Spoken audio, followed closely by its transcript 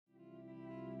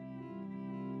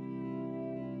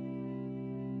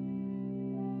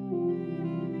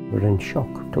We're in shock,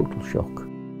 total shock.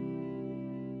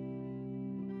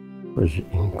 It was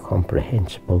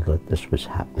incomprehensible that this was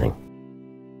happening.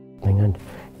 And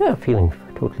yeah, feeling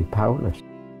totally powerless.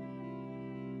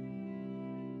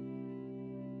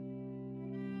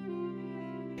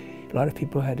 A lot of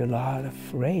people had a lot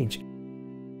of rage.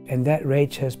 And that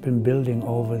rage has been building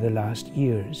over the last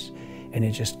years, and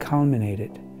it just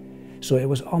culminated. So it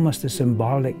was almost a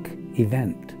symbolic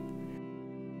event.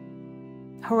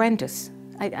 Horrendous.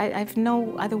 I've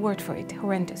no other word for it,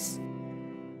 horrendous.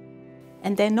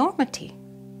 And the enormity.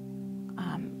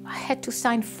 I had to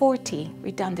sign 40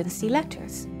 redundancy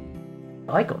letters.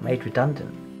 I got made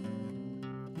redundant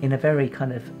in a very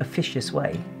kind of officious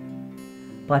way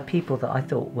by people that I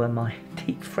thought were my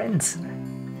deep friends.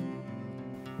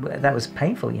 That was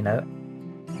painful, you know.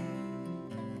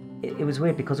 It was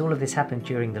weird because all of this happened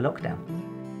during the lockdown.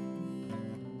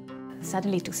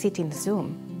 Suddenly to sit in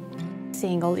Zoom,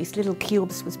 seeing all these little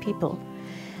cubes with people,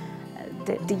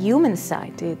 the human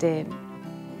side, the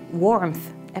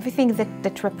warmth, everything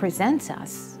that represents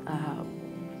us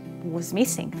was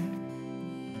missing.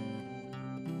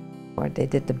 Or they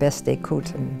did the best they could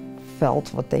and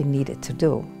felt what they needed to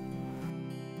do.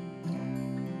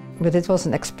 But it was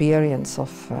an experience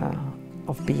of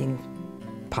being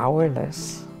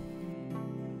powerless.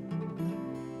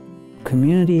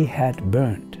 Community had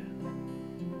burned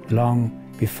long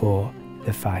before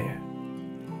the fire.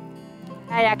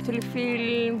 I actually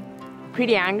feel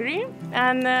pretty angry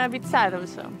and a bit sad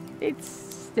also.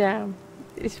 It's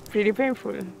pretty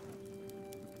painful.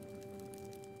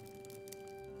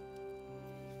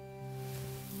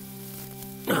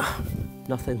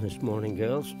 Nothing this morning,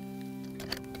 girls.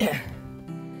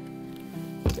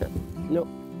 No,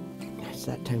 it's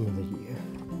that time of the year.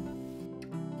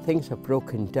 Things have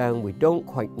broken down. We don't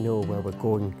quite know where we're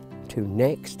going to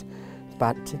next,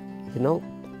 but, you know,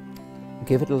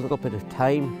 give it a little bit of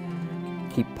time,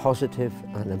 keep positive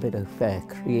and a bit of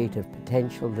creative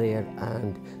potential there,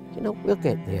 and, you know, we'll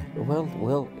get there. The world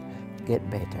will get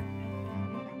better.